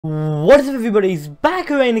What is up, everybody? It's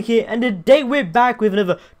Bakarainic here, and today we're back with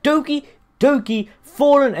another Doki Doki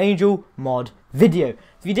Fallen Angel mod video.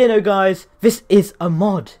 If you didn't know, guys, this is a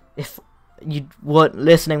mod. If you weren't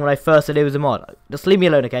listening when I first said it was a mod, just leave me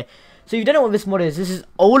alone, okay? So if you don't know what this mod is, this is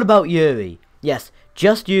all about Yuri. Yes,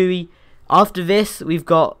 just Yuri. After this, we've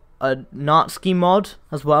got a Natsuki mod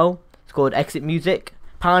as well. It's called Exit Music.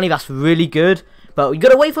 Apparently that's really good. But you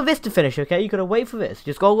gotta wait for this to finish, okay? You gotta wait for this.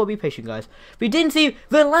 Just gotta be patient, guys. If you didn't see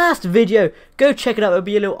the last video, go check it out. There'll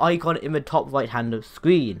be a little icon in the top right hand of the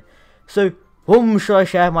screen. So, whom should I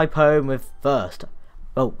share my poem with first?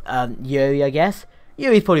 Oh, Yuri, I guess.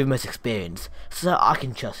 Yuri's probably the most experienced, so I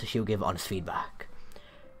can trust that she'll give honest feedback.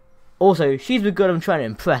 Also, she's the girl I'm trying to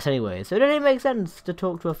impress anyway, so it only makes sense to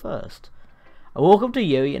talk to her first. I walk up to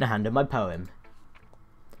Yuri and hand her my poem.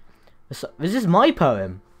 This is my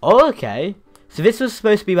poem. Oh, okay. So this was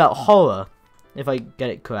supposed to be about horror, if I get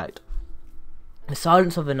it correct. In the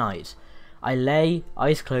silence of the night, I lay,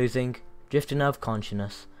 eyes closing, drifting out of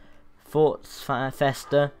consciousness. Thoughts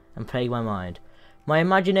fester and plague my mind. My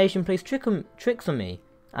imagination plays tricks on me,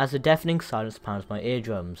 as the deafening silence pounds my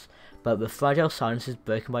eardrums. But the fragile silence is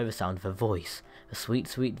broken by the sound of a voice, the sweet,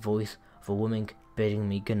 sweet voice of a woman bidding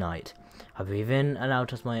me goodnight. I breathe in and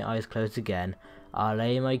out as my eyes close again. I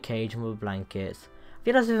lay in my cage with blankets. I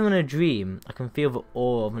feel as if I'm in a dream. I can feel the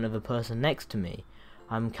awe of another person next to me.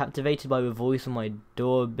 I'm captivated by the voice on my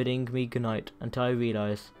door bidding me goodnight until I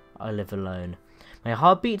realise I live alone. My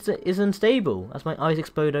heartbeat is unstable as my eyes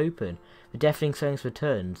explode open. The deafening silence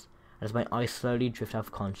returns as my eyes slowly drift out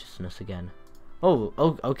of consciousness again. Oh,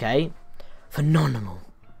 okay. Phenomenal.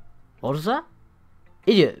 What was that?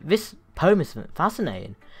 Idiot, this poem is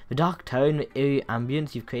fascinating. The dark tone, the eerie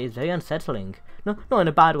ambience you've created is very unsettling. No, not in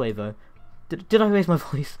a bad way though. Did I raise my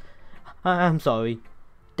voice? I'm sorry.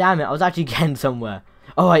 Damn it, I was actually getting somewhere.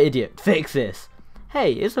 Alright, idiot, fix this.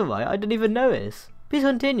 Hey, it's alright, I didn't even notice. Please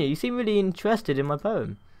continue, you seem really interested in my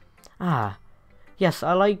poem. Ah, yes,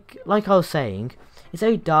 like I was saying, it's a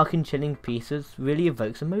very dark and chilling piece that really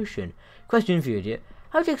evokes emotion. Question for you, idiot.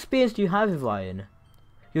 How much experience do you have with Ryan?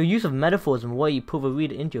 Your use of metaphors and the way you pull the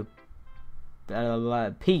reader into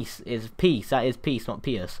your piece is peace. That is peace, not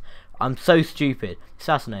Pierce. I'm so stupid. It's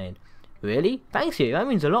fascinating. Really? Thanks you, that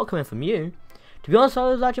means a lot coming from you. To be honest, that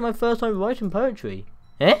was actually my first time writing poetry.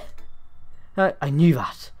 Eh? I knew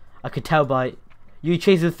that. I could tell by you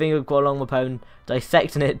chasing the finger got along my poem,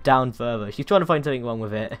 dissecting it down further. She's trying to find something wrong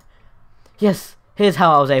with it. Yes, here's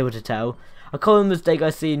how I was able to tell. A common mistake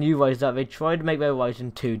I see in new writers is that they try to make their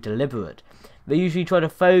writing too deliberate. They usually try to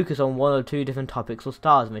focus on one or two different topics or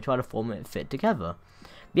styles and they try to form it and fit together.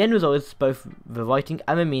 The end result is both the writing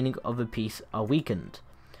and the meaning of the piece are weakened.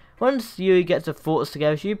 Once Yuri gets her thoughts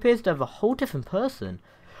together, she appears to have a whole different person.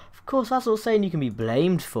 Of course, that's not saying you can be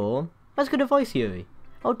blamed for. That's good advice, Yuri.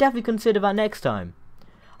 I'll definitely consider that next time.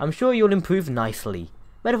 I'm sure you'll improve nicely.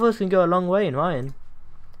 Metaphors can go a long way in Ryan.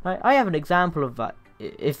 I have an example of that,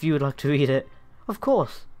 if you would like to read it. Of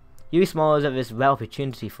course. Yuri smiles at this rare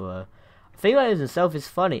opportunity for her. I think that in itself is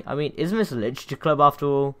funny. I mean, isn't this a literature club after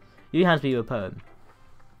all? Yuri hands me a poem.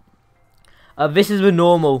 This is the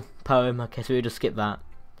normal poem. Okay, so we'll just skip that.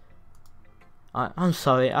 I'm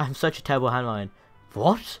sorry, I have such a terrible handwriting.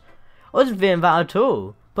 What? I wasn't feeling that at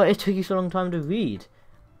all, but it took you so long time to read.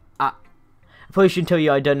 I probably shouldn't tell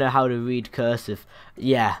you I don't know how to read cursive.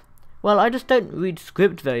 Yeah, well, I just don't read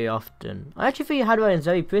script very often. I actually think your handwriting is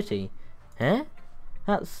very pretty. Eh?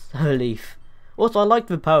 That's a relief. Also, I liked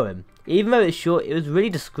the poem. Even though it's short, it was really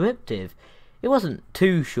descriptive. It wasn't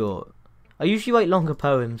too short. I usually write longer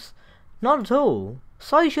poems. Not at all.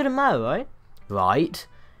 Size shouldn't matter, right? Right.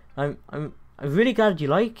 I'm really glad you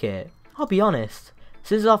like it. I'll be honest.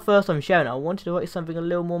 Since it's our first time sharing, I wanted to write something a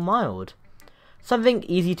little more mild. Something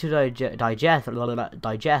easy to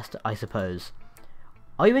digest, I suppose.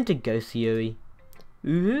 Are you into ghosts, Yuri?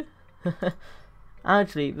 Ooh?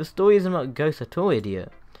 Actually, the story isn't about ghosts at all,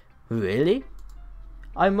 idiot. Really?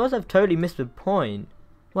 I must have totally missed the point.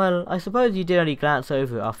 Well, I suppose you did only glance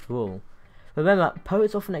over it after all. Remember,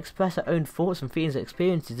 poets often express their own thoughts and feelings and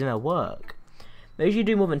experiences in their work. They usually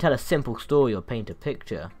do more than tell a simple story or paint a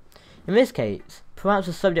picture. In this case, perhaps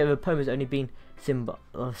the subject of a poem has only been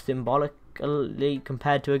symbolically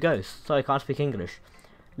compared to a ghost. Sorry, I can't speak English.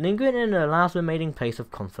 Lingering in a last remaining place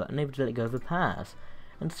of comfort, unable to let go of the past,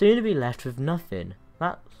 and soon to be left with nothing.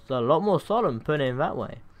 That's a lot more solemn, putting it in that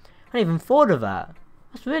way. I hadn't even thought of that.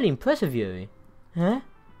 That's really impressive, Yuri. Eh?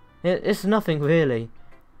 It's nothing really.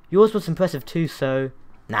 Yours was impressive too, so...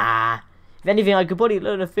 Nah. If anything, I could probably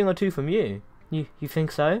learn a thing or two from you. You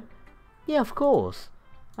think so? Yeah, of course.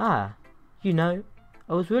 Ah, you know,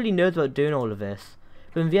 I was really nervous about doing all of this,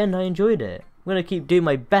 but in the end I enjoyed it. gonna keep doing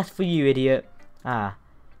my best for you, idiot. Ah,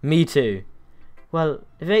 me too. Well,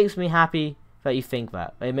 it makes me happy that you think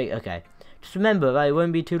that. Okay. Just remember that it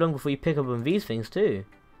won't be too long before you pick up on these things too.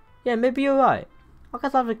 Yeah, maybe you're right. I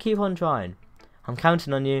guess I'll have to keep on trying. I'm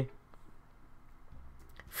counting on you.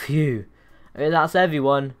 Phew. Okay, that's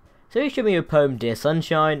everyone. So you showed me your poem, Dear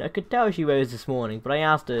Sunshine. I could tell she wrote this morning, but I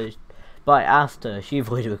asked her, she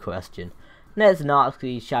avoided a question. Next,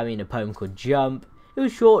 Natsuki showed me a poem called Jump. It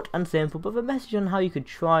was short and simple, but the message on how you could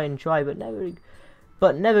try,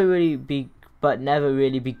 but never really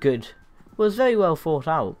be good was very well thought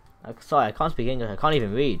out. Sorry, I can't speak English. I can't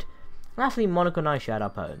even read. Lastly, Monica and I shared our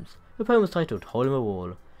poems. The poem was titled Hole in the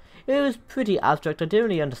Wall. It was pretty abstract. I didn't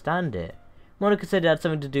really understand it. Monica said it had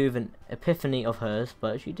something to do with an epiphany of hers,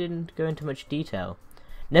 but she didn't go into much detail.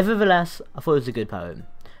 Nevertheless, I thought it was a good poem.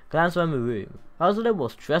 Glanced around the room. I was a little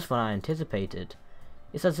more stressed than I anticipated.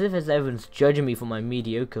 It's as if everyone's judging me for my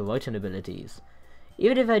mediocre writing abilities.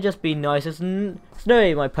 Even if they'd just been nice, it's no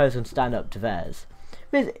way my poems can stand up to theirs.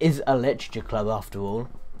 This is a literature club after all.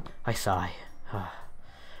 I sigh.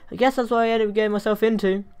 I guess that's what I ended up getting myself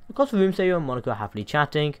into. Across the room, Sayori and Monica are happily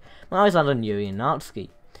chatting. My eyes landed on Yuri and Natsuki.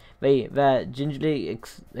 They're gingerly.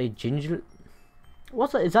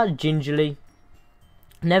 What's that? Is that gingerly?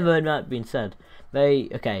 Never heard that being said. They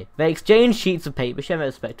exchange sheets of paper, share their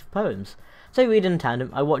respective poems. So read in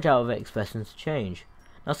tandem. I watch out for their expressions change.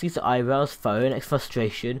 Natsuki's eyebrows furrow in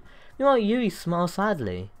frustration. Meanwhile, Yuri smiles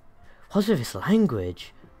sadly. What's with this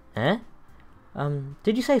language? Eh?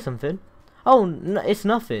 Did you say something? Oh, no, it's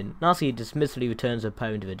nothing. Natsuki dismissively returns her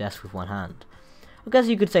poem to the desk with one hand. I guess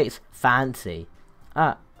you could say it's fancy.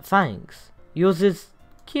 Thanks. Yours is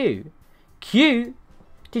cute. Cute?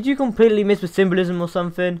 Did you completely miss the symbolism or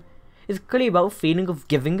something? It's clearly about a feeling of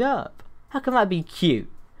giving up. How can that be cute?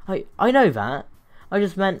 I know that. I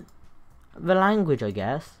just meant the language, I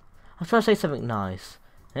guess. I was trying to say something nice.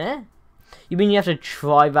 Eh? You mean you have to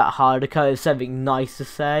try that hard to come up with something nice to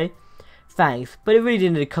say? Thanks, but it really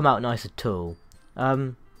didn't come out nice at all.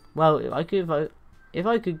 Well, if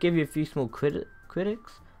I could give you a few small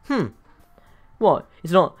critics? What?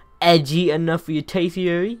 It's not edgy enough for your taste,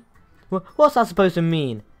 Yuri? What's that supposed to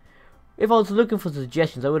mean? If I was looking for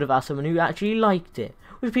suggestions, I would have asked someone who actually liked it.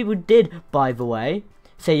 Which people did, by the way.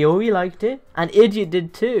 Sayori liked it, and Idiot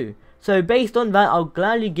did too. So based on that, I'll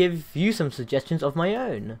gladly give you some suggestions of my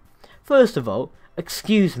own. First of all,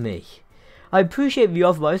 excuse me. I appreciate the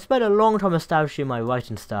offer, but I've spent a long time establishing my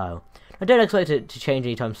writing style. I don't expect it to change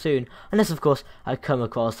anytime soon, unless of course I come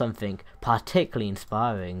across something particularly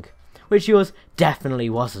inspiring. Which yours definitely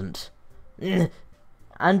wasn't.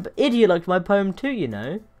 And Idiot liked my poem too, you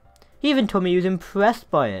know. He even told me he was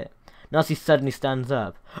impressed by it. Natsuki suddenly stands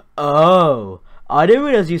up. Oh, I didn't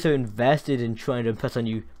realize you were so invested in trying to impress a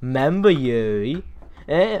new member, Yuri.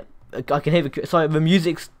 I can hear the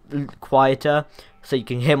music's quieter, so you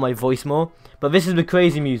can hear my voice more. But this is the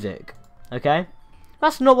crazy music, okay?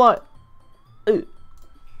 That's not what.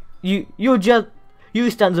 You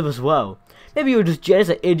stands up as well. Maybe you're just jealous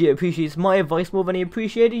that Idiot appreciates my advice more than he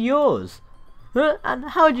appreciated yours. Huh? And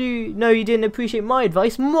how do you know you didn't appreciate my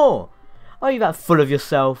advice more? Are you that full of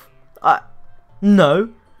yourself? No.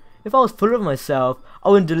 If I was full of myself, I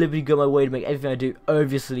wouldn't deliberately go my way to make everything I do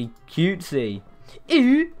obviously cutesy.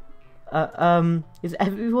 Ew. Is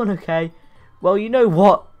everyone okay? Well, you know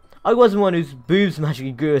what? I wasn't one whose boobs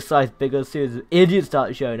magically grew a size bigger as soon as the Idiot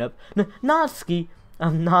started showing up. Natsuki,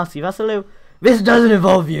 that's a little. This doesn't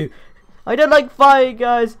involve you. I don't like fire,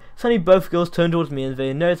 guys. Suddenly both girls turned towards me and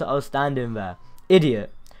they noticed that I was standing there.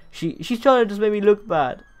 Idiot. She's trying to just make me look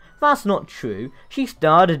bad. That's not true. She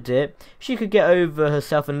started it. She could get over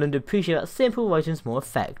herself and learn to appreciate that simple writing's more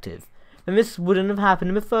effective. Then this wouldn't have happened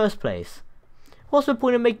in the first place. What's the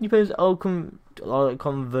point of making your poems all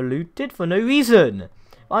convoluted for no reason?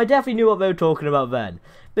 I definitely knew what they were talking about then.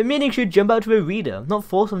 The meaning should jump out to the reader, not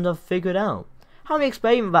force them to figure it out. How do you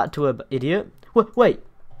explain that to an idiot? Wait.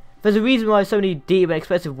 There's a reason why so many deep and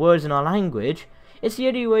expressive words in our language. It's the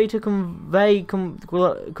only way to convey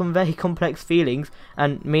complex feelings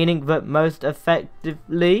and meaning that most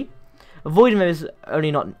effectively. Avoiding them is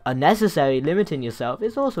only not unnecessary. Limiting yourself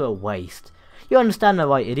is also a waste. You understand that,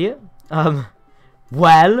 right, Idiot?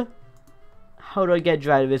 Well, how do I get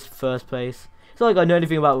dragged in this first place? It's not like I know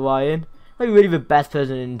anything about Ryan. Am I really the best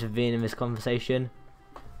person to intervene in this conversation?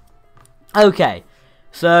 Okay,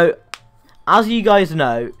 so as you guys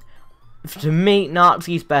know, to meet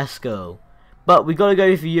Natsuki's best girl. But we gotta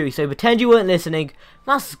go for Yuri, so pretend you weren't listening.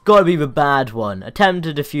 That's gotta be the bad one. Attempt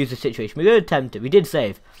to defuse the situation. We're gonna attempt it. We did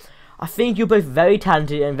save. I think you're both very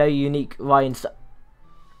talented and very unique, Ryan.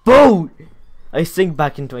 Boo! I sink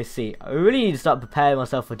back into my seat. I really need to start preparing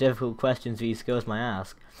myself for difficult questions these girls might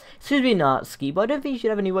ask. Excuse me, Natsuki, but I don't think you should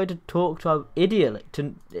have any way to talk to an idiot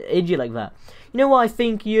like that. You know what I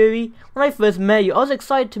think, Yuri? When I first met you, I was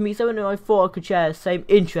excited to meet someone who I thought I could share the same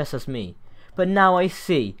interests as me. But now I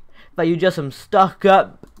see that you're just some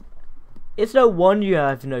stuck-up... It's no wonder you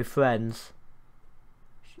have no friends.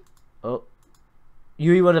 Oh.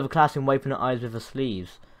 Yuri went over the classroom wiping her eyes with her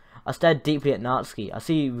sleeves. I stared deeply at Natsuki. I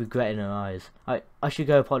see regret in her eyes. I should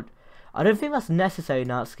go upon... I don't think that's necessary,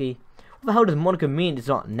 Natsuki. What the hell does Monica mean it's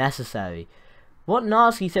not necessary? What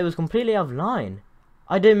Natsuki said was completely out of line.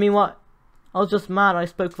 I didn't mean what... I was just mad. I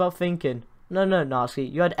spoke without thinking. No,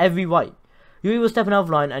 Natsuki. You had every right. Yuri was stepping out of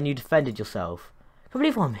line and you defended yourself. I can't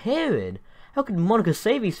believe what I'm hearing. How could Monica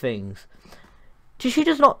say these things? Did she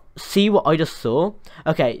just not see what I just saw?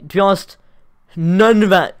 Okay, to be honest, none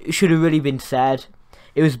of that should have really been said.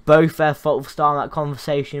 It was both their fault for starting that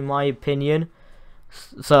conversation, in my opinion.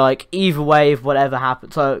 So, like, either way, if whatever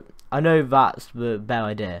happened. So, I know that's the better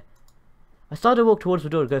idea. I started to walk towards the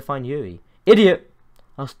door to go find Yuri. Idiot!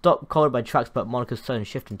 I was stopped cold by tracks, but Monica's sudden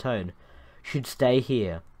shift in tone. You should stay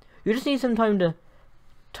here. You just need some time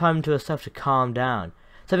to herself to calm down.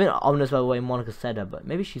 Something ominous about the way Monica said that, but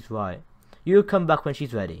maybe she's right. You'll come back when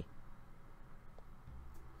she's ready.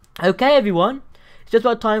 Okay, everyone. It's just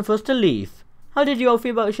about time for us to leave. How did you all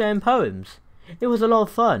feel about sharing poems? It was a lot of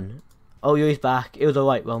fun. Oh, Yuri's back. It was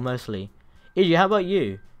alright, well, mostly. Izzy, how about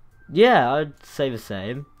you? Yeah, I'd say the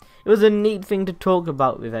same. It was a neat thing to talk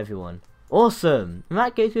about with everyone. Awesome. In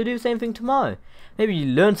that case, we'll do the same thing tomorrow. Maybe you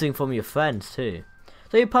learn something from your friends, too.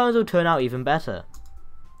 So your poems will turn out even better.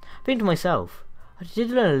 I think to myself, I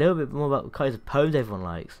did learn a little bit more about the kinds of poems everyone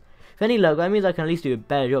likes. With any luck, that means I can at least do a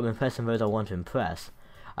better job impressing those I want to impress.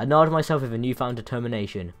 I nodded myself with a newfound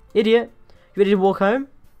determination. Idiot! You ready to walk home?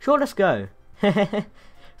 Sure, let's go.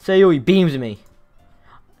 Sayori beams at me.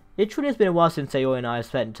 It truly has been a while since Sayori and I have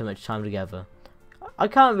spent too much time together. I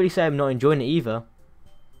can't really say I'm not enjoying it either.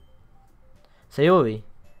 Sayori,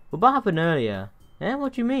 what happened earlier? Eh,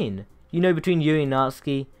 what do you mean? You know, between Yuri and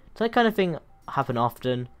Natsuki, does that kind of thing happen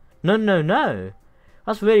often? No.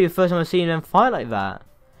 That's really the first time I've seen them fight like that.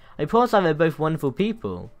 I promise that they're both wonderful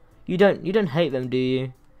people. You don't hate them, do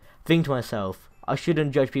you? Think to myself, I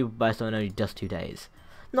shouldn't judge people based on only just 2 days.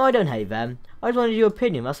 No, I don't hate them. I just wanted your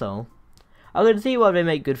opinion, that's all. I can see why they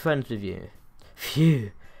make good friends with you.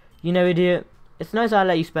 Phew. You know, idiot, it's nice I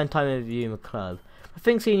let you spend time with you in the club. I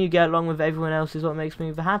think seeing you get along with everyone else is what makes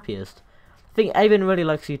me the happiest. I think everyone really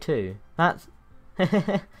likes you too. That's...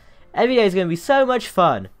 Every day is going to be so much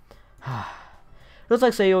fun. Looks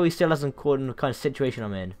like Sayori still hasn't caught in the kind of situation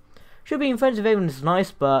I'm in. Sure, being friends with everyone is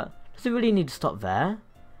nice, but does it really need to stop there?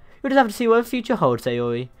 You'll just have to see what the future holds,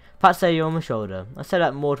 Sayori. Pat Sayori on my shoulder. I said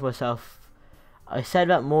that more to myself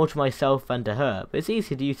than to her, but it's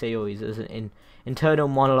easy to use Sayori's as an internal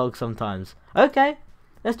monologue sometimes. Okay,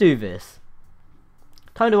 let's do this.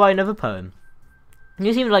 Time to write another poem.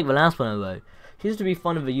 You seem like the last one I wrote. She used to be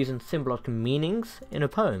fond of using symbolic meanings in a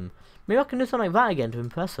poem. Maybe I can do something like that again to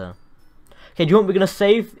impress her. Okay, do you want we're gonna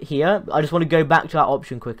save here? I just want to go back to that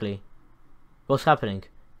option quickly. What's happening?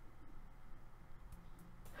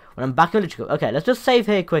 When I'm back in the... Okay, let's just save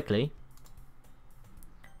here quickly.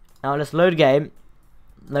 Now let's load game.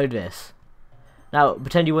 Load this. Now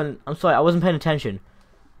pretend you weren't... I'm sorry, I wasn't paying attention.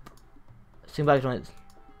 Sing back to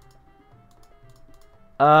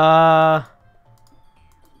my...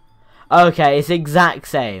 Okay, it's the exact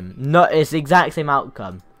same. It's the exact same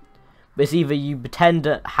outcome. But it's either you pretend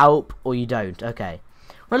to help or you don't. Okay.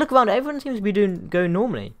 When I look around, everyone seems to be going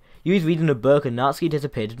normally. Yuri's reading a book and Natsuki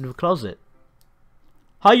disappeared into the closet.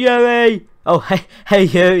 Hi, Yuri! Oh, hey,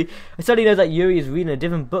 Yuri. I suddenly know that Yuri is reading a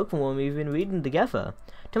different book from one we've been reading together.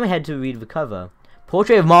 Turn my head to read the cover.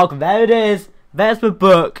 Portrait of Mark. There it is. There's the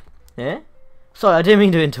book. Eh? Sorry, I didn't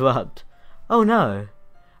mean to interrupt. Oh no.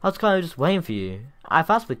 I was kind of just waiting for you. If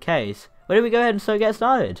that's the case, why don't we go ahead and get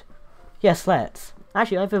started? Yes, let's.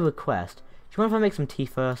 Actually, I have a request. Do you mind if I make some tea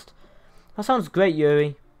first? That sounds great,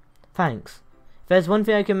 Yuri. Thanks. If there's one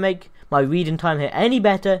thing I can make my reading time here any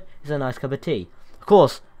better, it's a nice cup of tea. Of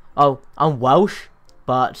course, I'm Welsh,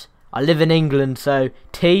 but I live in England, so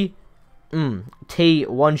tea, tea,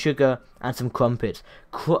 1 sugar, and some crumpets.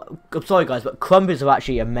 I'm sorry guys, but crumpets are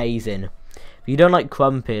actually amazing. If you don't like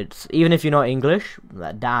crumpets, even if you're not English,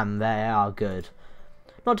 damn, they are good.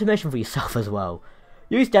 Not to mention for yourself as well.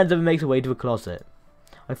 Yuri stands up and makes her way to a closet.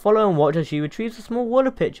 I follow and watch as she retrieves a small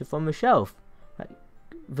water pitcher from the shelf.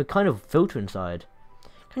 The kind of filter inside.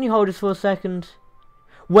 Can you hold this for a second?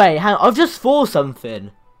 Wait, hang on, I've just thought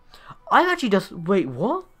something. I've actually just... Wait,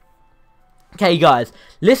 what? Okay, guys,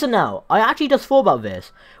 listen now. I actually just thought about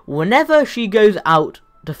this. Whenever she goes out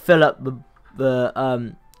to fill up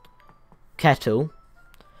the kettle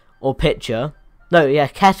or pitcher, no, yeah,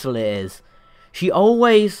 kettle it is. She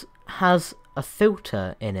always has a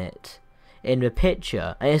filter in it, in the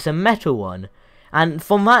pitcher, and it's a metal one. And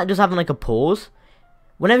from that, just having like a pause.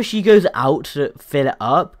 Whenever she goes out to fill it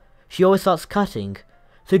up, she always starts cutting.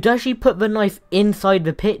 So does she put the knife inside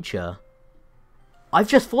the pitcher? I've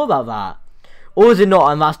just thought about that. Or is it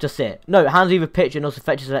not, and that's just it? No, it hands you the pitcher and also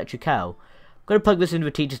fetches electric cow. I'm going to plug this into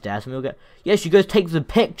the teacher's desk and we'll get... Yeah, she goes, takes the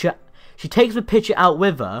picture. She takes the pitcher out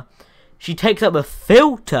with her. She takes out the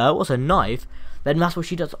filter. What's a knife? Then that's what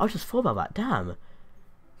she does. I just thought about that. Damn.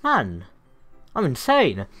 Man. I'm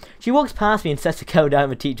insane. She walks past me and sets the kettle down at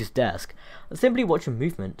the teacher's desk. I simply watch her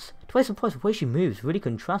movements. To my surprise, the way she moves really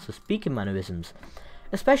contrasts with speaking mannerisms.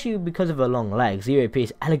 Especially because of her long legs. Yuri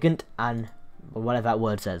appears elegant and... whatever that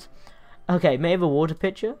word says. Okay, may I have a water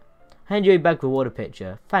pitcher? Hand you back the water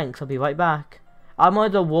pitcher. Thanks, I'll be right back. I might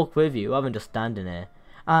as well walk with you rather than just standing here.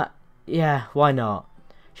 Yeah, why not?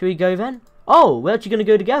 Shall we go then? Oh, we're actually going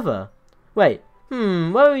to go together. Wait,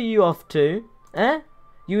 where are you off to? Eh?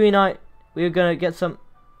 You and I, we were going to get some...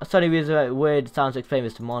 Suddenly it was weird sounds to explain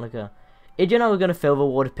this to Monica. Did you know we're going to fill the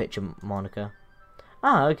water pitcher, Monica?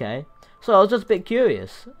 Ah, okay. So I was just a bit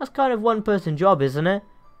curious. That's kind of one person job, isn't it?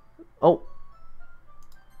 Oh.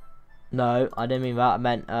 No, I didn't mean that. I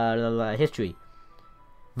meant history.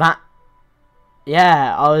 That.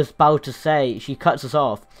 Yeah, I was about to say. She cuts us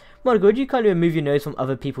off. Monica, would you kindly remove your nose from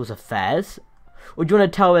other people's affairs? Or do you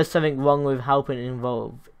want to tell us something wrong with helping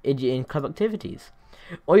involve idiot in club activities?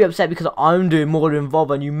 Or are you upset because I'm doing more to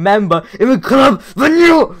involve a new member in the club than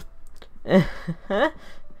you?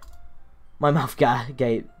 My mouth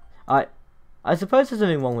gaped. I suppose there's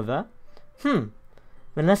something wrong with her. Then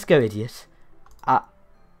let's go, idiot.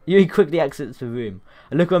 Yuri quickly exits the room.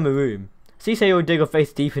 I look around the room. See Sayori dig her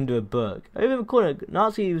face deep into a book. Over the corner,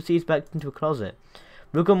 Nazi recedes back into a closet.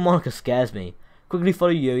 Look at Monica scares me. Quickly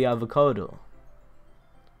follow Yuri out of the corridor.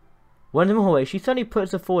 One in the hallway, she suddenly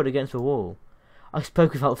puts her forward against the wall. I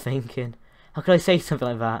spoke without thinking. How could I say something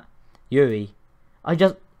like that? Yuri.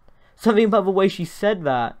 Something about the way she said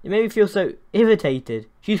that. It made me feel so irritated.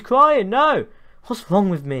 She's crying, no! What's wrong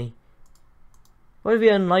with me? Why would it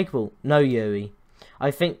be unlikable? No, Yuri. I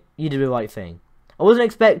think you did the right thing. I wasn't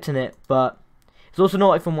expecting it, but it's also not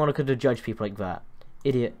right for Monica to judge people like that.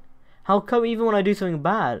 Idiot. How come even when I do something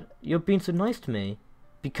bad, you're being so nice to me?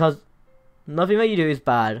 Because nothing that you do is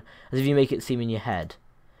bad, as if you make it seem in your head.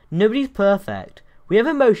 Nobody's perfect. We have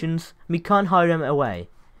emotions, and we can't hide them away.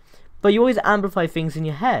 But you always amplify things in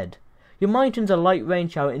your head. Your mind turns a light rain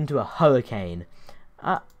shower into a hurricane.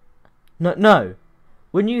 No.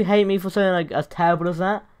 Wouldn't you hate me for something like as terrible as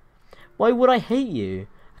that? Why would I hate you?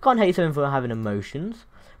 I can't hate someone for having emotions.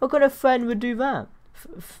 What kind of friend would do that?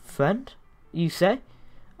 Friend? You say?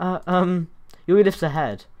 Yuri lifts her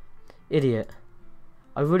head. Idiot.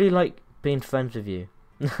 I really like being friends with you.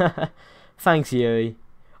 Thanks, Yuri.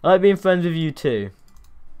 I like being friends with you too.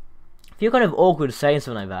 I feel kind of awkward saying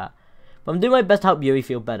something like that, but I'm doing my best to help Yuri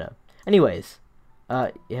feel better. Anyways,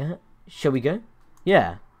 yeah? Shall we go?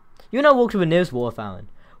 Yeah. You and I walk to the nearest water fountain.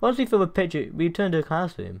 Once we fill the pitcher, we return to the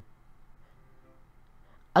classroom.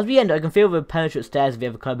 As we enter, I can feel the penetrant stares of the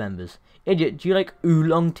other club members. Idiot, do you like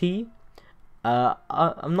oolong tea?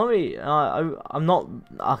 I'm not really, I'm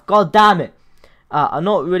not, god damn it! I'm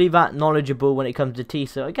not really that knowledgeable when it comes to tea,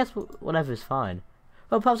 so I guess whatever is fine.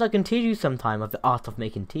 Well, perhaps I can teach you sometime of the art of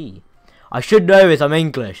making tea. I should know this, I'm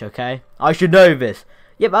English, okay? I should know this.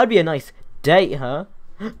 Yep, that'd be a nice date, huh?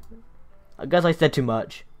 I guess I said too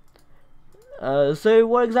much. So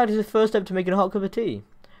what exactly is the first step to making a hot cup of tea?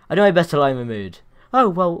 I do my best to lighten the mood. Oh,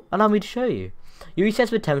 well, allow me to show you. You reset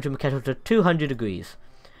the temperature of the kettle to 200 degrees.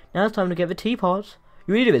 Now it's time to get the teapot.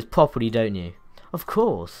 You really do this properly, don't you? Of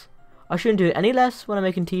course. I shouldn't do it any less when I'm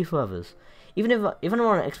making tea for others. Even if I'm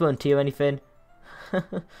not an expert in tea or anything.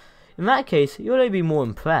 In that case, you'll only be more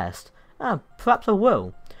impressed. Perhaps I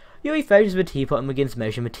will. Yuri fetches the teapot and begins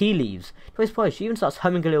measuring the tea leaves. To my surprise, she even starts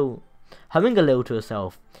humming a little to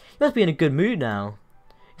herself. You must be in a good mood now.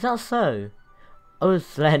 Is that so? I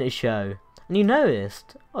was letting it show. And you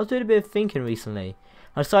noticed, I was doing a bit of thinking recently.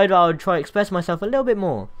 I decided I would try to express myself a little bit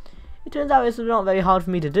more. It turns out it's not very hard for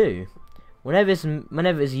me to do. Whenever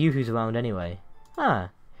it's you who's around anyway.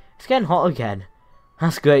 It's getting hot again.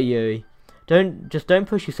 That's great, Yuri. Don't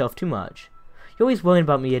push yourself too much. You're always worrying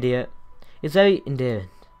about me, idiot. It's very endearing.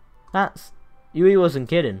 Yuri wasn't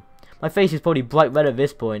kidding. My face is probably bright red at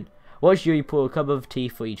this point. Watch Yuri pour a cup of tea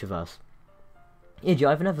for each of us. Idiot, I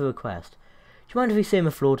have another request. Do you mind if we sit on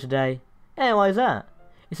the floor today? Why is that?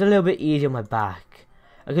 It's a little bit easier on my back.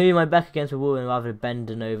 I can lean my back against the wall rather than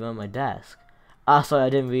bending over on my desk. Ah, sorry, I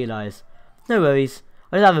didn't realise. No worries.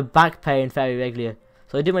 I just have a back pain fairly regularly,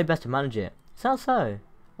 so I do my best to manage it. Sounds so.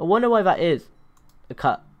 I wonder why that is. A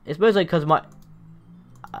cut. It's mostly because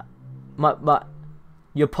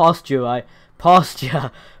your posture, right?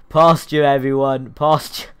 Posture, everyone.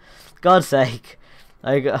 Posture. God's sake.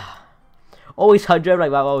 Like, always hunched over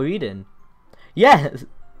like that while reading. Yes,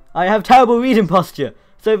 I have terrible reading posture,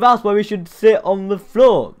 so that's why we should sit on the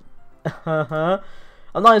floor.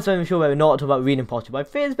 I'm not entirely sure whether or not to talk about reading posture, but I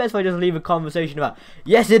think it's best if I just leave a conversation about.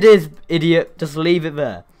 Yes, it is, idiot. Just leave it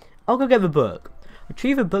there. I'll go get the book.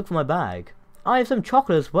 Retrieve a book from my bag. I have some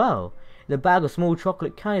chocolate as well. In a bag of small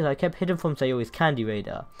chocolate candies I kept hidden from Sayori's candy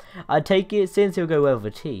radar. I'd take it since it would go well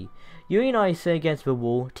with tea. Yuri and I sit against the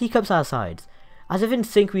wall, teacups at our sides. As if in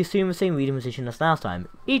sync, we assume the same reading position as last time,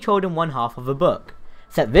 each holding one half of a book.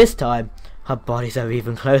 Except this time, our bodies are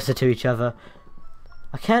even closer to each other.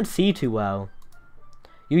 I can't see too well.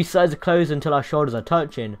 Yuri's sides are closed until our shoulders are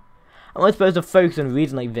touching. Am I supposed to focus on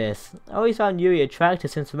reading like this? I always found Yuri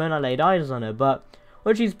attractive since the moment I laid eyes on her, but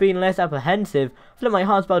when she's been less apprehensive, I feel like my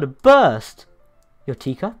heart's about to burst. Your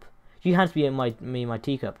teacup? You hands me my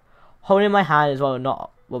teacup. Holding my hand as well,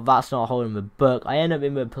 that's not holding the book. I end up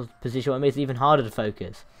in a position where it makes it even harder to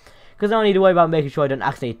focus. Because I don't need to worry about making sure I don't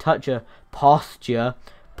accidentally touch her.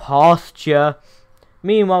 Posture.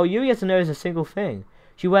 Meanwhile, Yuri has to notice a single thing.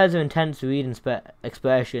 She wears an intense reading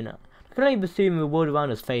expression. I can only assume the world around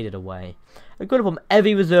us faded away. I got upon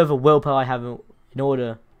every reserve of willpower I have in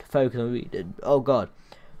order to focus on reading. Oh god.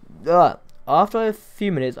 After a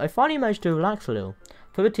few minutes, I finally managed to relax a little.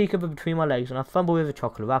 Put the teacup between my legs and I fumbled with a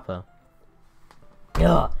chocolate wrapper.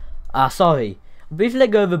 Sorry. I briefly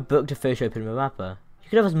let go of a book to finish opening the wrapper. You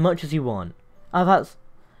can have as much as you want. That's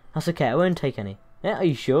okay, I won't take any. Yeah, are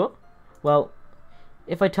you sure? Well,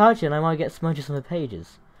 if I touch it, I might get smudges on the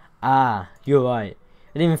pages. You're right.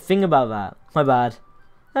 I didn't even think about that. My bad.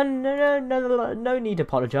 No need to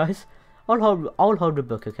apologise. I'll hold the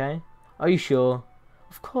book, okay? Are you sure?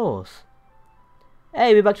 Of course.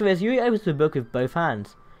 Hey, we're back to this. Yuri opens the book with both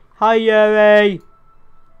hands. Hi, Yuri!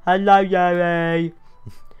 Hello, Yuri!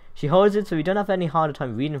 She holds it so we don't have any harder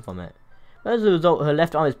time reading from it. As a result, her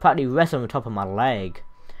left arm is practically resting on the top of my leg.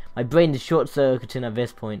 My brain is short-circuiting at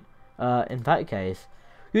this point. In that case,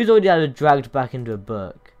 Yuri's already had her dragged back into a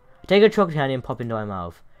book. I take a chocolate candy and pop into my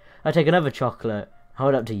mouth. I take another chocolate and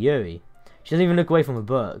hold it up to Yuri. She doesn't even look away from the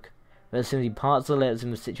book. But as soon as he parts her lips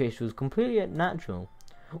and the situation was completely natural.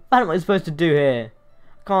 What am I supposed to do here?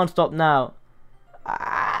 I can't stop now.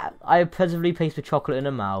 I oppressively place the chocolate in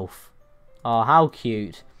her mouth. Oh, how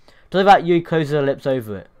cute. Just like that, Yuri closes her lips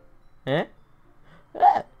over it. Eh?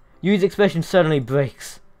 Yuri's expression suddenly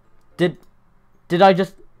breaks. Did I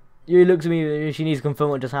just... Yuri looks at me, she needs to confirm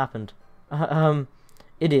what just happened.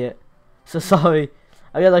 Idiot. So sorry.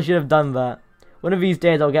 I guess I should have done that. One of these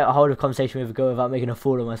days I'll get a hold of a conversation with a girl without making a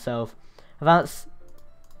fool of myself. That's...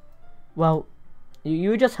 Well,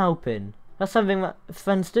 you were just helping. That's something that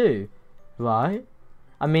friends do. Right?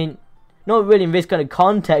 I mean, not really in this kind of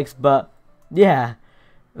context, but... Yeah.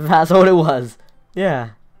 That's all it was.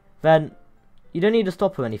 Yeah. Then, you don't need to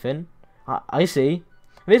stop or anything. I see.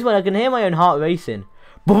 This one I can hear my own heart racing.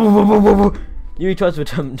 Yuri tries to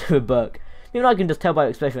return to a book. Even I can just tell by her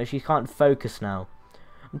expression that she can't focus now.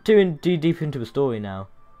 I'm too deep into the story now.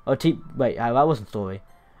 Wait, that wasn't story.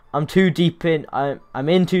 I'm in too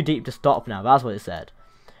deep to stop now. That's what it said.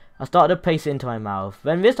 I started to place it into my mouth.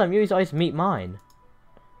 Then this time Yuri's eyes meet mine.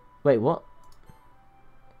 Wait, what?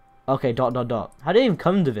 Okay, ... How did it even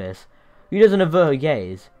come to this? Yuri doesn't avert her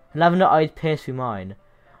gaze. Her lavender eyes pierce through mine.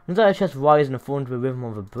 Inside her chest rises and fall into the rhythm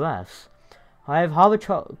of her breaths. I have half a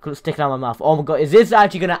chocolate sticking out of my mouth. Oh my god, is this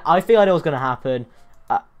actually gonna... I think I know what's gonna happen.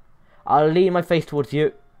 I'll lean my face towards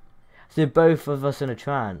you. So both of us in a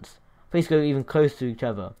trance. Please go even closer to each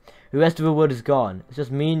other. The rest of the world is gone. It's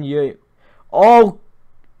just me and you. Oh!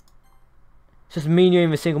 It's just me and you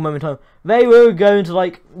in a single moment of time. They were going to,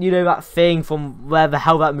 like, you know, that thing from where the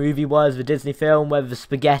hell that movie was, the Disney film, where the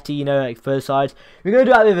spaghetti, you know, like, first sides. We're going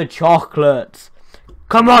to do that with the chocolates.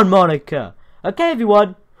 Come on, Monica. Okay,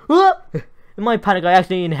 everyone. In my panic, I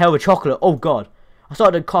accidentally inhaled a chocolate. Oh, God. I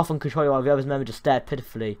started to cough uncontrollably while the others members just stared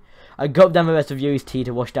pitifully. I gulped down the rest of Yuri's tea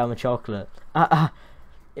to wash down the chocolate.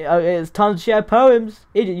 It's time to share poems.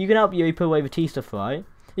 Idiot, you can help Yuri put away the tea stuff, right?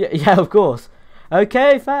 Yeah, of course.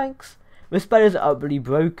 Okay, thanks. The spell is utterly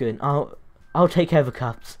broken. I'll take care of the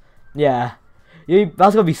cups. Yeah.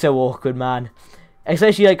 That's gonna be so awkward, man.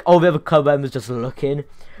 Especially like all the other club members just looking.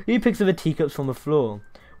 He picks up the teacups from the floor.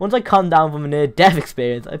 Once I calm down from a near-death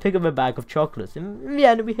experience, I pick up a bag of chocolates. In the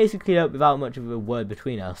end, we hastily clean up without much of a word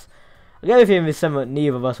between us. I get a feeling this is something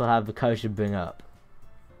neither of us will have the courage to bring up.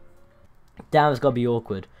 Damn, it's gotta be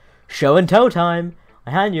awkward. Show and tell time! I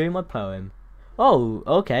hand you my poem. Oh,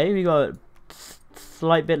 okay, we got a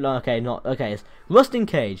slight bit long. Okay, not okay. It's rusting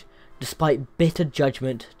cage. Despite bitter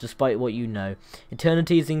judgment, despite what you know,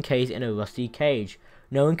 eternity is encased in a rusty cage.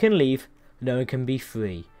 No one can leave, no one can be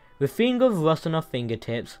free. With feeling of rust on our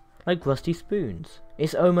fingertips, like rusty spoons.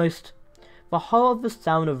 It's almost the horror of the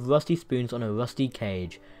sound of rusty spoons on a rusty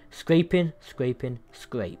cage. Scraping, scraping,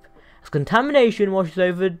 scrape. As contamination washes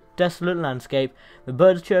over the desolate landscape, the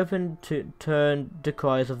birds chirping turn to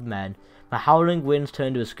cries of men, the howling winds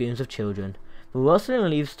turn to the screams of children, the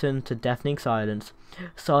rustling leaves turn to deafening silence.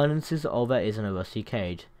 Silence is all there is in a rusty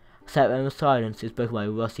cage, except when the silence is broken by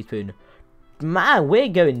a rusty spoon. Man, we're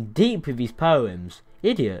going deep with these poems.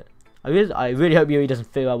 Idiot. I really hope Yuri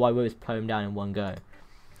doesn't figure out why I wrote this poem down in one go.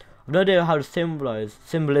 I've no idea how to symbolize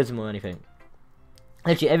symbolism or anything.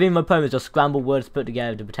 Actually, every in my poem is just scrambled words put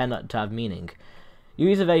together to pretend not to have meaning.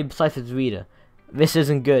 Yuri's a very precise reader. This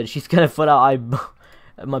isn't good. She's gonna put out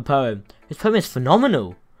my poem. This poem is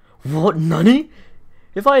phenomenal. What, nunny?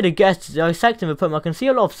 If I had guessed dissecting the poem, I can see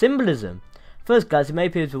a lot of symbolism. First glance, it may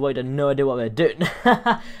appear to avoid had no idea what they're doing.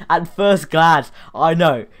 At first glance, I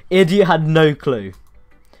know. Idiot had no clue.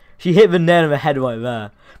 She hit the nail on the head right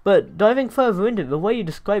there. But diving further into it, the way you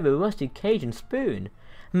describe a rusty cage and spoon,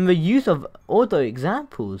 and the use of auto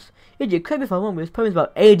examples. Idiot, correct me if I'm wrong, but this poem is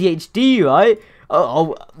about ADHD, right?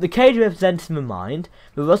 The cage represents the mind,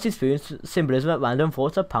 the rusty spoon's symbolism that random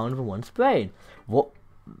thoughts are pounded from one's brain. What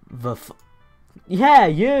the Yeah,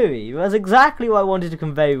 Yuri, that's exactly what I wanted to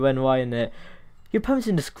convey when writing it. Your poem's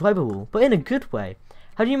indescribable, but in a good way.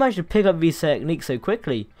 How do you manage to pick up these techniques so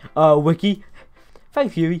quickly? Wiki.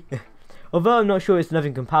 Thanks, Yuri. Although I'm not sure it's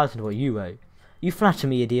nothing in comparison to what you wrote. You flatter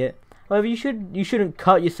me, idiot. However, you shouldn't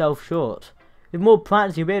cut yourself short. With more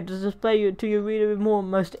practice, you'll be able to display to your reader with more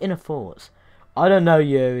most inner thoughts. I don't know,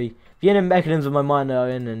 Yuri. The inner mechanisms of my mind are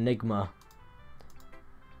an enigma.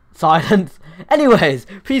 Silence. Anyways,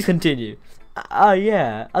 please continue.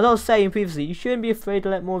 Yeah. As I was saying previously, you shouldn't be afraid to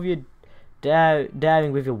let more of your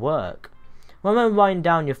daring with your work. When I'm writing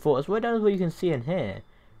down your thoughts, write down what you can see and hear.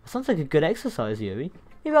 It sounds like a good exercise, Yuri.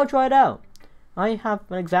 Maybe I'll try it out. I have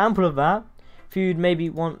an example of that. If you'd maybe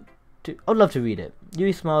want to, I'd love to read it.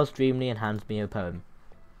 Yuri smiles dreamily and hands me a poem.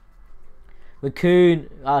 Raccoon.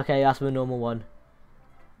 Okay, that's the normal one.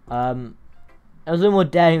 I was a little more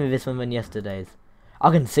daring with this one than yesterday's. I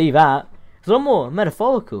can see that. It's a lot more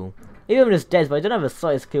metaphorical. Even when it's dead, but I don't have the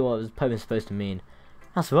slightest clue what this poem is supposed to mean.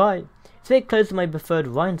 That's right. It's a bit close to my preferred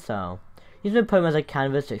rhyme style. Use my poem as a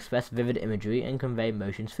canvas to express vivid imagery and convey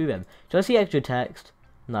emotions through them. Should I see extra text?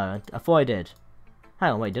 No, I thought I did.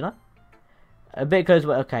 Hang on, wait, did I? A bit close,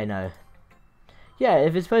 but okay, no. Yeah,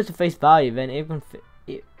 if it's supposed to face value, then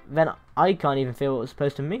then I can't even feel what it's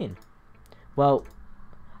supposed to mean. Well,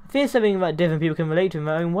 I feel something that different people can relate to in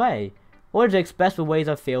their own way. Or to express the ways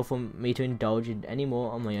I feel for me to indulge in any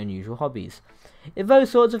more on my unusual hobbies. If those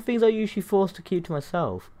sorts of things are usually forced to keep to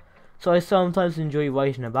myself, so I sometimes enjoy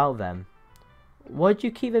writing about them. Why do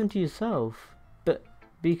you keep them to yourself?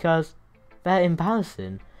 Because they're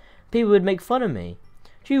embarrassing. People would make fun of me.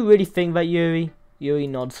 Do you really think that, Yuri? Yuri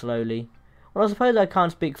nods slowly. Well, I suppose I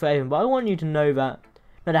can't speak for everyone, but I want you to know that,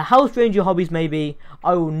 no matter how strange your hobbies may be,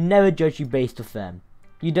 I will never judge you based off them.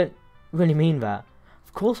 You don't really mean that?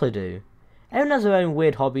 Of course I do. Everyone has their own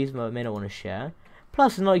weird hobbies that I may not want to share.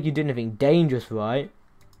 Plus, it's not like you do anything dangerous, right?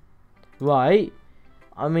 Right?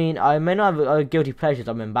 I mean, I may not have guilty pleasures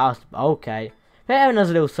I'm embarrassed about. Okay. But everyone has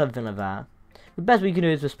a little something like that. The best we can do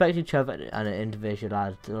is respect each other and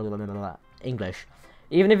individualize English.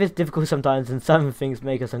 Even if it's difficult sometimes and some things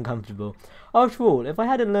make us uncomfortable. After all, if I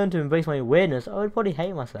hadn't learned to embrace my weirdness, I would probably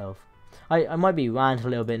hate myself. I might be rant a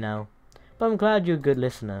little bit now. But I'm glad you're a good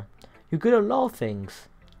listener. You're good at a lot of things.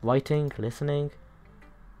 Writing, listening.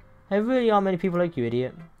 There really aren't many people like you,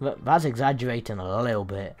 idiot. But that's exaggerating a little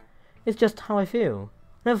bit. It's just how I feel.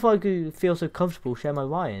 I never thought I could feel so comfortable sharing my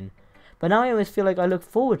writing. But now I always feel like I look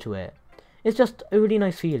forward to it. It's just a really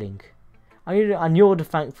nice feeling. And you're to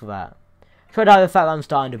thank for that. Try to hide the fact that I'm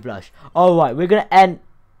starting to blush. Alright, we're going to end...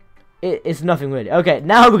 It's nothing really. Okay,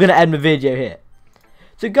 now we're going to end the video here.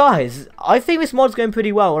 So guys, I think this mod's going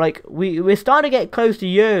pretty well. Like, we're starting to get close to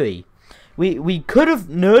Yuri. We could have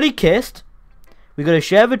nearly kissed. We got to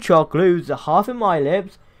share the chocolate. It was half in my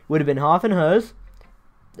lips. Would have been half in hers.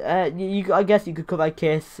 I guess you could call that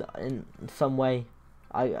kiss in some way.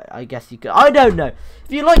 I guess you could. I don't know.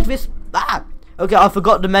 If you like this... Okay, I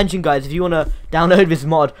forgot to mention, guys, if you want to download this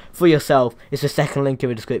mod for yourself, it's the second link in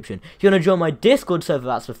the description. If you want to join my Discord server,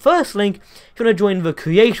 that's the first link. If you want to join the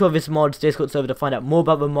creator of this mod's Discord server to find out more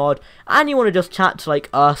about the mod, and you want to just chat to, like,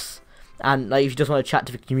 us, and, like, if you just want to chat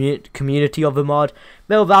to the community of the mod,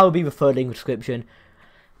 well, that will be the third link in the description.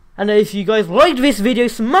 And if you guys liked this video,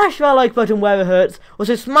 smash that like button where it hurts.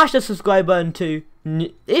 Also, smash the subscribe button too,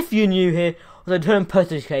 if you're new here. Also, turn on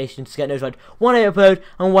post notifications to get notified when I upload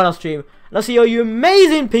and when I stream. And I'll see all you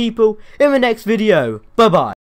amazing people in the next video. Bye bye.